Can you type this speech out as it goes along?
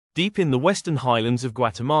Deep in the western highlands of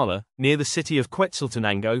Guatemala, near the city of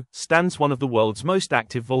Quetzaltenango, stands one of the world's most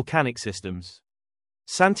active volcanic systems.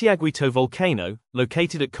 Santiaguito Volcano,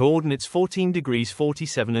 located at coordinates 14 degrees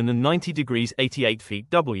 47 and 90 degrees 88 feet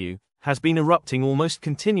W, has been erupting almost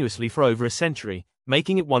continuously for over a century,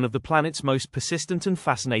 making it one of the planet's most persistent and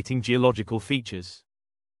fascinating geological features.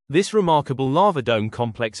 This remarkable lava dome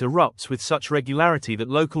complex erupts with such regularity that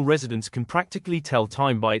local residents can practically tell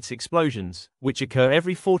time by its explosions, which occur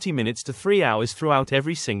every 40 minutes to 3 hours throughout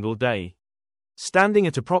every single day. Standing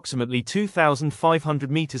at approximately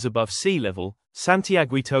 2,500 meters above sea level,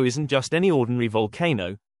 Santiaguito isn't just any ordinary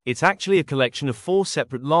volcano, it's actually a collection of 4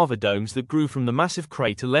 separate lava domes that grew from the massive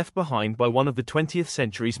crater left behind by one of the 20th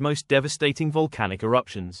century's most devastating volcanic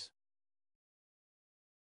eruptions.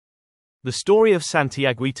 The story of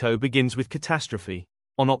Santiaguito begins with catastrophe.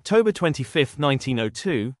 On October 25,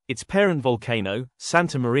 1902, its parent volcano,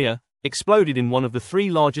 Santa Maria, exploded in one of the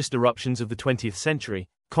 3 largest eruptions of the 20th century,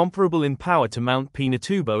 comparable in power to Mount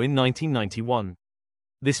Pinatubo in 1991.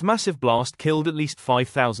 This massive blast killed at least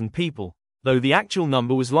 5,000 people, though the actual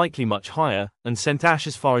number was likely much higher, and sent ash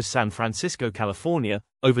as far as San Francisco, California,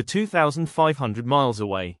 over 2,500 miles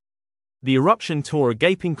away. The eruption tore a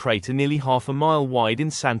gaping crater nearly half a mile wide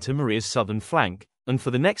in Santa Maria's southern flank, and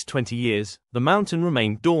for the next 20 years, the mountain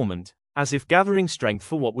remained dormant, as if gathering strength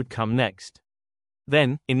for what would come next.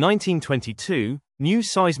 Then, in 1922, new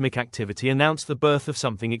seismic activity announced the birth of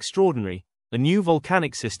something extraordinary, a new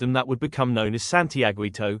volcanic system that would become known as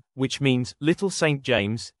Santiaguito, which means Little St.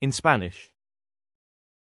 James in Spanish.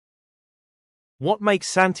 What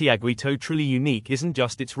makes Santiaguito truly unique isn't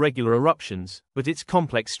just its regular eruptions, but its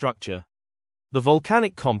complex structure. The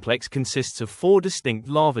volcanic complex consists of 4 distinct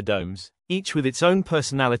lava domes, each with its own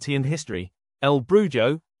personality and history: El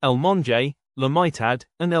Brujo, El Monje, La Mitad,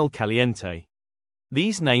 and El Caliente.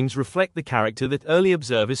 These names reflect the character that early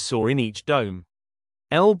observers saw in each dome.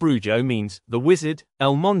 El Brujo means the wizard,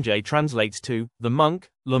 El Monje translates to the monk,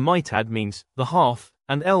 La Mitad means the half,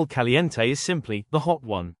 and El Caliente is simply the hot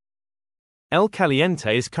one. El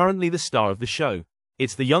Caliente is currently the star of the show.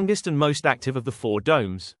 It's the youngest and most active of the 4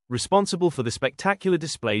 domes, responsible for the spectacular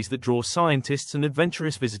displays that draw scientists and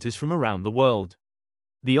adventurous visitors from around the world.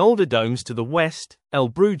 The older domes to the west, El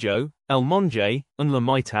Brujo, El Monje, and La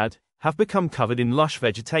Mitad, have become covered in lush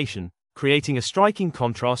vegetation, creating a striking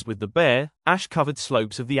contrast with the bare, ash-covered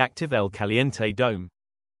slopes of the active El Caliente dome.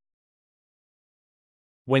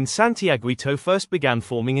 When Santiaguito first began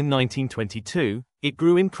forming in 1922, it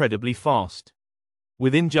grew incredibly fast.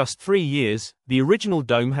 Within just 3 years, the original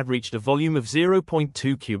dome had reached a volume of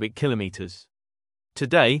 0.2 cubic kilometers.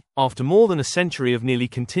 Today, after more than a century of nearly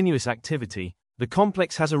continuous activity, the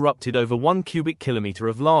complex has erupted over 1 cubic kilometer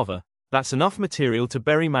of lava. That's enough material to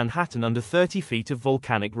bury Manhattan under 30 feet of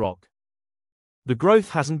volcanic rock. The growth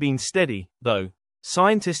hasn't been steady, though.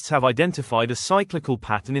 Scientists have identified a cyclical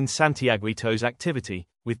pattern in Santiaguito's activity,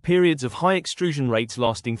 with periods of high extrusion rates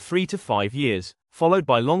lasting 3 to 5 years, followed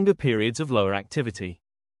by longer periods of lower activity.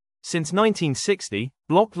 Since 1960,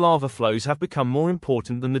 blocked lava flows have become more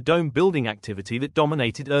important than the dome building activity that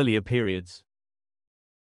dominated earlier periods.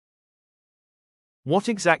 What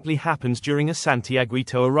exactly happens during a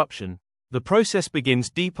Santiaguito eruption? The process begins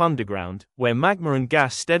deep underground, where magma and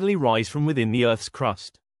gas steadily rise from within the Earth's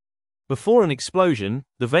crust. Before an explosion,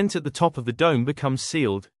 the vent at the top of the dome becomes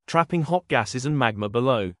sealed, trapping hot gases and magma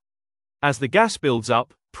below. As the gas builds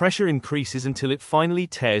up, pressure increases until it finally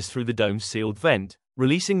tears through the dome's sealed vent,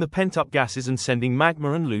 releasing the pent-up gases and sending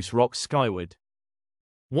magma and loose rocks skyward.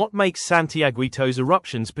 What makes Santiaguito's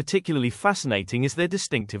eruptions particularly fascinating is their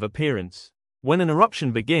distinctive appearance. When an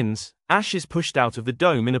eruption begins, ash is pushed out of the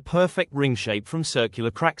dome in a perfect ring shape from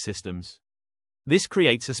circular crack systems. This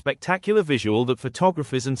creates a spectacular visual that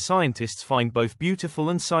photographers and scientists find both beautiful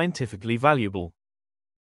and scientifically valuable.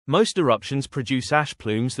 Most eruptions produce ash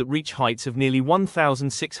plumes that reach heights of nearly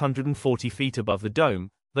 1,640 feet above the dome,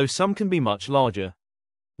 though some can be much larger.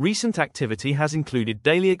 Recent activity has included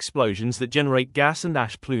daily explosions that generate gas and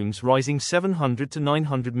ash plumes rising 700 to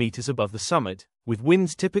 900 meters above the summit, with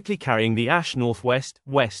winds typically carrying the ash northwest,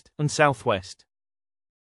 west, and southwest.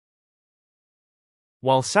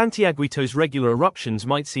 While Santiaguito's regular eruptions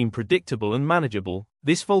might seem predictable and manageable,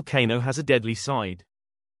 this volcano has a deadly side.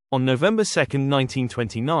 On November 2,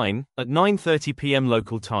 1929, at 9:30 p.m.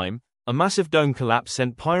 local time, a massive dome collapse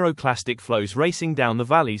sent pyroclastic flows racing down the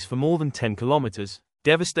valleys for more than 10 kilometers,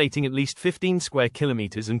 devastating at least 15 square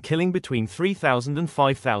kilometers and killing between 3,000 and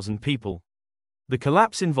 5,000 people. The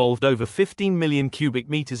collapse involved over 15 million cubic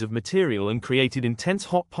meters of material and created intense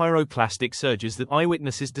hot pyroclastic surges that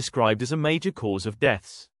eyewitnesses described as a major cause of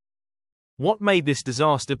deaths. What made this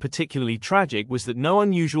disaster particularly tragic was that no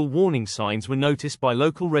unusual warning signs were noticed by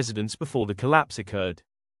local residents before the collapse occurred.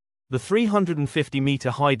 The 350-meter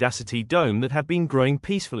high dacity dome that had been growing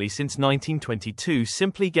peacefully since 1922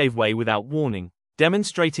 simply gave way without warning,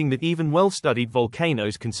 demonstrating that even well-studied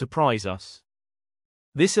volcanoes can surprise us.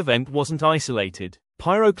 This event wasn't isolated.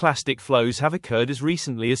 Pyroclastic flows have occurred as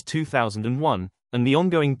recently as 2001, and the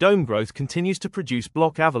ongoing dome growth continues to produce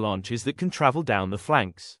block avalanches that can travel down the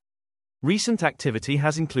flanks. Recent activity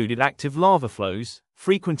has included active lava flows,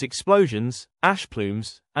 frequent explosions, ash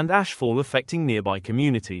plumes, and ashfall affecting nearby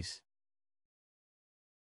communities.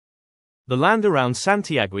 The land around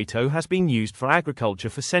Santiaguito has been used for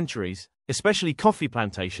agriculture for centuries, especially coffee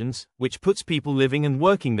plantations, which puts people living and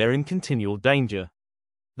working there in continual danger.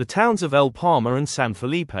 The towns of El Palma and San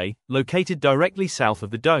Felipe, located directly south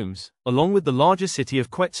of the domes, along with the larger city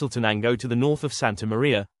of Quetzaltenango to the north of Santa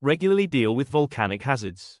Maria, regularly deal with volcanic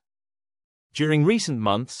hazards. During recent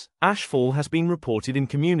months, ashfall has been reported in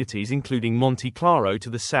communities including Monte Claro to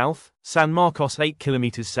the south, San Marcos 8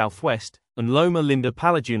 km southwest, and Loma Linda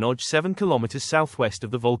Palajunog 7 km southwest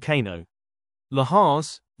of the volcano.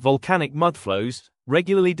 Lahars, volcanic mudflows,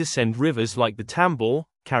 regularly descend rivers like the Tambor,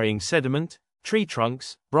 carrying sediment, tree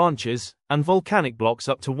trunks, branches, and volcanic blocks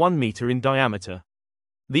up to 1 meter in diameter.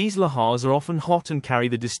 These lahars are often hot and carry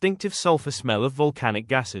the distinctive sulfur smell of volcanic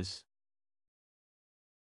gases.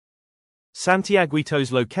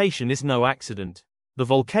 Santiaguito's location is no accident. The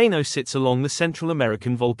volcano sits along the Central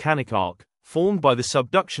American volcanic arc, formed by the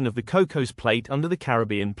subduction of the Cocos Plate under the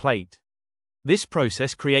Caribbean Plate. This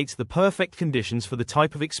process creates the perfect conditions for the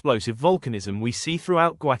type of explosive volcanism we see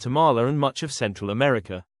throughout Guatemala and much of Central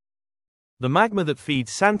America. The magma that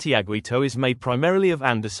feeds Santiaguito is made primarily of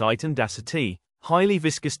andesite and dacite, highly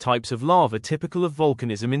viscous types of lava typical of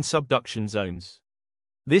volcanism in subduction zones.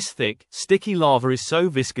 This thick, sticky lava is so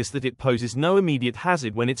viscous that it poses no immediate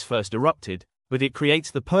hazard when it's first erupted, but it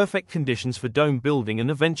creates the perfect conditions for dome building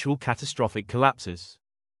and eventual catastrophic collapses.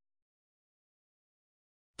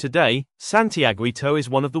 Today, Santiaguito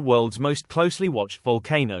is one of the world's most closely watched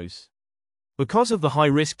volcanoes. Because of the high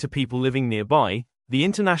risk to people living nearby, the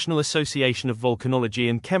International Association of Volcanology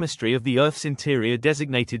and Chemistry of the Earth's interior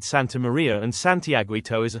designated Santa Maria and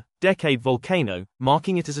Santiaguito as a decade volcano,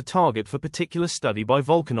 marking it as a target for particular study by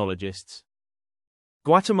volcanologists.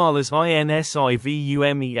 Guatemala's INSIVUMEH,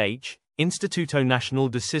 Instituto Nacional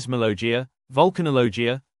de Sismología,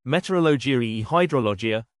 Volcanología, Meteorología y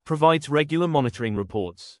Hidrología, provides regular monitoring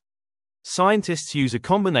reports. Scientists use a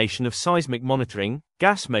combination of seismic monitoring,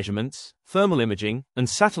 gas measurements, thermal imaging, and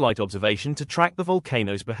satellite observation to track the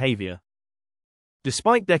volcano's behavior.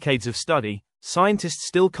 Despite decades of study, scientists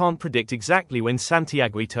still can't predict exactly when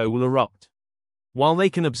Santiaguito will erupt. While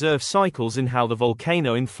they can observe cycles in how the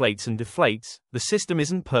volcano inflates and deflates, the system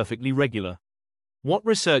isn't perfectly regular. What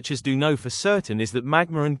researchers do know for certain is that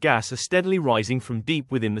magma and gas are steadily rising from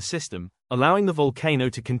deep within the system, allowing the volcano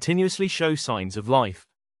to continuously show signs of life.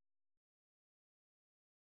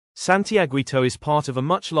 Santiaguito is part of a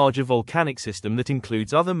much larger volcanic system that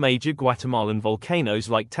includes other major Guatemalan volcanoes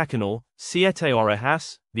like Tacanor, Siete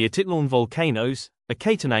Orejas, the Atitlan volcanoes,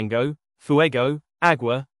 Acatenango, Fuego,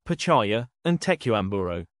 Agua, Pachaya, and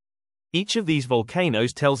Tecuamburo. Each of these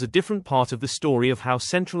volcanoes tells a different part of the story of how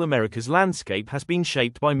Central America's landscape has been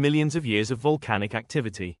shaped by millions of years of volcanic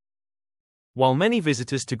activity. While many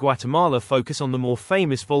visitors to Guatemala focus on the more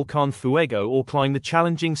famous Volcán Fuego or climb the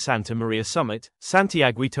challenging Santa Maria summit,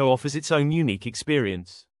 Santiaguito offers its own unique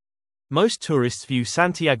experience. Most tourists view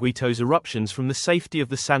Santiaguito's eruptions from the safety of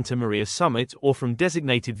the Santa Maria summit or from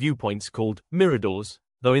designated viewpoints called miradors,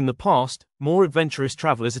 though in the past, more adventurous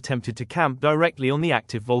travelers attempted to camp directly on the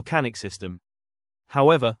active volcanic system.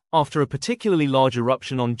 However, after a particularly large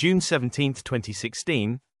eruption on June 17,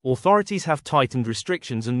 2016, authorities have tightened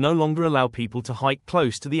restrictions and no longer allow people to hike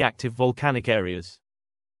close to the active volcanic areas.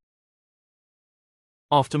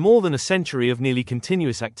 After more than a century of nearly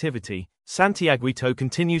continuous activity, Santiaguito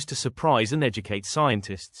continues to surprise and educate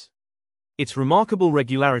scientists. Its remarkable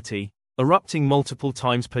regularity, erupting multiple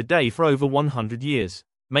times per day for over 100 years,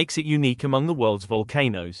 makes it unique among the world's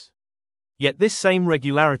volcanoes. Yet this same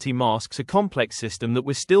regularity masks a complex system that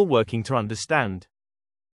we're still working to understand.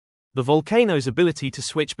 The volcano's ability to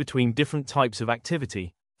switch between different types of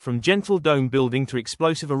activity, from gentle dome building to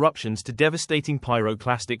explosive eruptions to devastating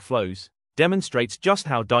pyroclastic flows, demonstrates just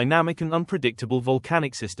how dynamic and unpredictable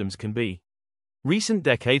volcanic systems can be. Recent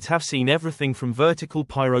decades have seen everything from vertical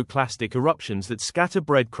pyroclastic eruptions that scatter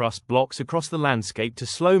breadcrust blocks across the landscape to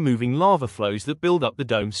slow-moving lava flows that build up the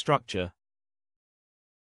dome structure.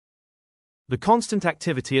 The constant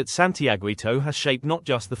activity at Santiaguito has shaped not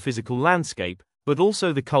just the physical landscape, but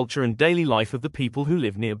also the culture and daily life of the people who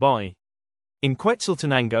live nearby. In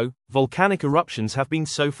Quetzaltenango, volcanic eruptions have been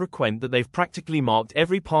so frequent that they've practically marked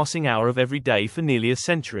every passing hour of every day for nearly a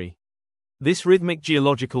century. This rhythmic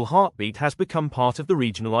geological heartbeat has become part of the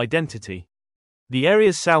regional identity. The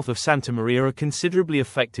areas south of Santa Maria are considerably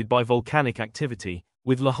affected by volcanic activity,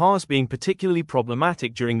 with lahars being particularly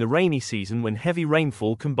problematic during the rainy season when heavy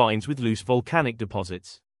rainfall combines with loose volcanic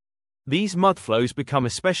deposits. These mudflows become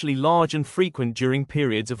especially large and frequent during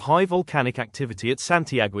periods of high volcanic activity at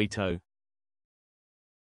Santiaguito.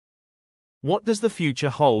 What does the future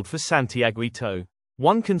hold for Santiaguito?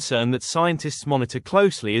 One concern that scientists monitor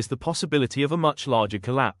closely is the possibility of a much larger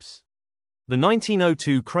collapse. The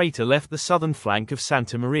 1902 crater left the southern flank of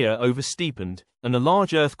Santa Maria oversteepened, and a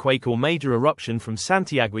large earthquake or major eruption from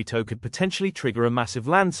Santiaguito could potentially trigger a massive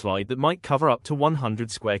landslide that might cover up to 100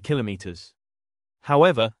 square kilometers.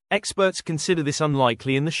 However, experts consider this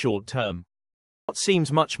unlikely in the short term. What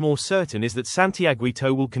seems much more certain is that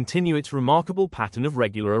Santiaguito will continue its remarkable pattern of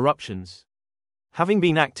regular eruptions. Having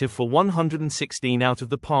been active for 116 out of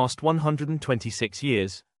the past 126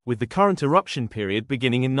 years, with the current eruption period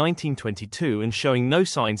beginning in 1922 and showing no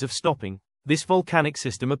signs of stopping, this volcanic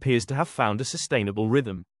system appears to have found a sustainable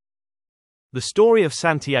rhythm. The story of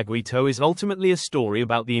Santiaguito is ultimately a story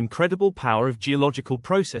about the incredible power of geological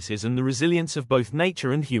processes and the resilience of both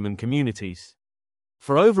nature and human communities.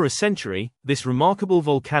 For over a century, this remarkable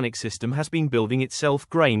volcanic system has been building itself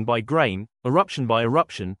grain by grain, eruption by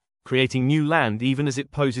eruption, creating new land even as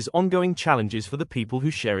it poses ongoing challenges for the people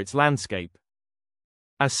who share its landscape.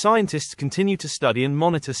 As scientists continue to study and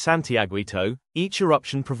monitor Santiaguito, each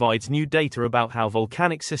eruption provides new data about how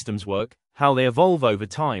volcanic systems work, how they evolve over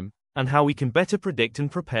time, and how we can better predict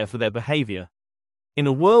and prepare for their behavior. In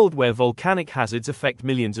a world where volcanic hazards affect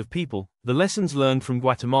millions of people, the lessons learned from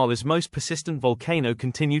Guatemala's most persistent volcano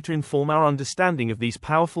continue to inform our understanding of these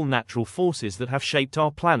powerful natural forces that have shaped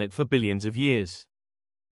our planet for billions of years.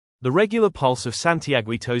 The regular pulse of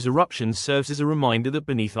Santiaguito's eruptions serves as a reminder that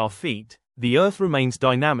beneath our feet, the Earth remains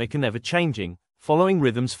dynamic and ever-changing, following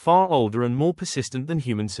rhythms far older and more persistent than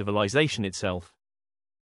human civilization itself.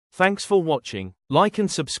 Thanks for watching. Like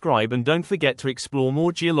and subscribe, and don't forget to explore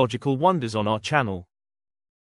more geological wonders on our channel.